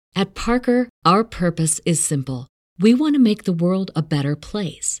At Parker, our purpose is simple. We want to make the world a better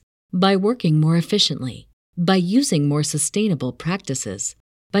place by working more efficiently, by using more sustainable practices,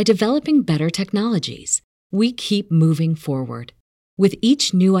 by developing better technologies. We keep moving forward. With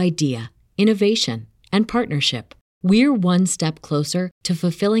each new idea, innovation, and partnership, we're one step closer to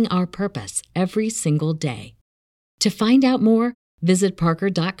fulfilling our purpose every single day. To find out more, visit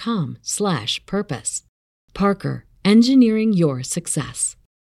parker.com/purpose. Parker, engineering your success.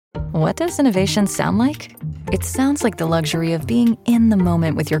 What does innovation sound like? It sounds like the luxury of being in the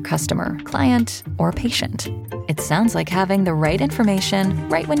moment with your customer, client, or patient. It sounds like having the right information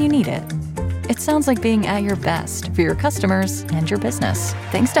right when you need it. It sounds like being at your best for your customers and your business,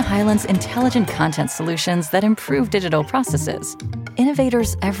 thanks to Hyland's intelligent content solutions that improve digital processes.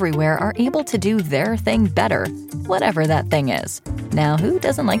 Innovators everywhere are able to do their thing better, whatever that thing is. Now, who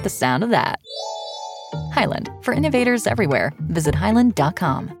doesn't like the sound of that? Hyland, for innovators everywhere. Visit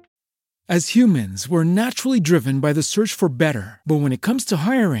hyland.com. As humans, we're naturally driven by the search for better. But when it comes to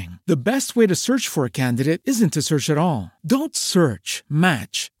hiring, the best way to search for a candidate isn't to search at all. Don't search,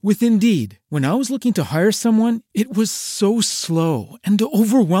 match with Indeed. When I was looking to hire someone, it was so slow and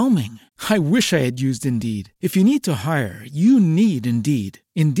overwhelming. I wish I had used Indeed. If you need to hire, you need Indeed.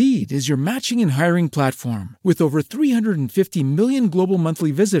 Indeed is your matching and hiring platform with over 350 million global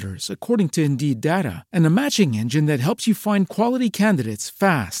monthly visitors, according to Indeed data, and a matching engine that helps you find quality candidates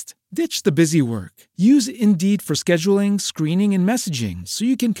fast. Ditch the busy work. Use Indeed for scheduling, screening, and messaging so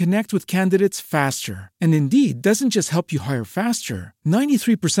you can connect with candidates faster. And Indeed doesn't just help you hire faster.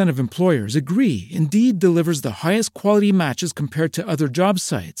 93% of employers agree Indeed delivers the highest quality matches compared to other job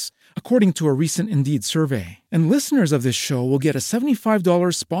sites, according to a recent Indeed survey. And listeners of this show will get a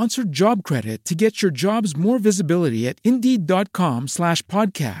 $75 sponsored job credit to get your jobs more visibility at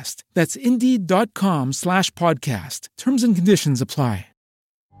Indeed.com/podcast. That's Indeed.com/podcast. Terms and conditions apply.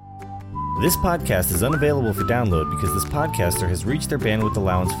 This podcast is unavailable for download because this podcaster has reached their bandwidth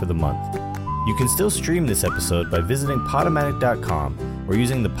allowance for the month. You can still stream this episode by visiting Podomatic.com or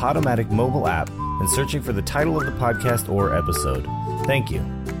using the Podomatic mobile app and searching for the title of the podcast or episode. Thank you.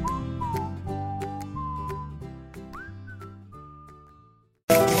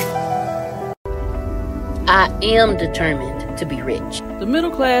 I am determined to be rich. The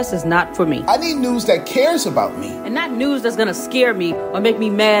middle class is not for me. I need news that cares about me. And not news that's gonna scare me or make me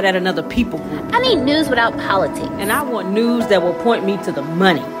mad at another people group. I need news without politics. And I want news that will point me to the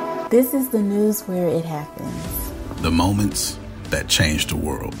money. This is the news where it happens. The moments that change the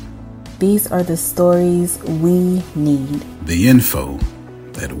world. These are the stories we need. The info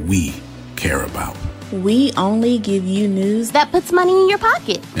that we care about. We only give you news that puts money in your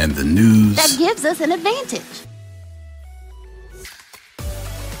pocket. And the news that gives us an advantage.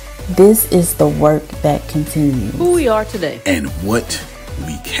 This is the work that continues. Who we are today. And what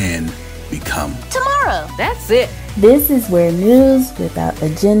we can become tomorrow. That's it. This is where news without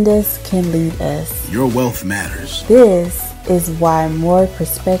agendas can lead us. Your wealth matters. This is why more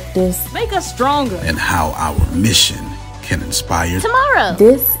perspectives make us stronger. And how our mission can inspire tomorrow.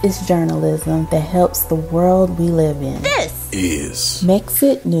 This is journalism that helps the world we live in. This is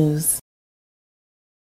Mexit News.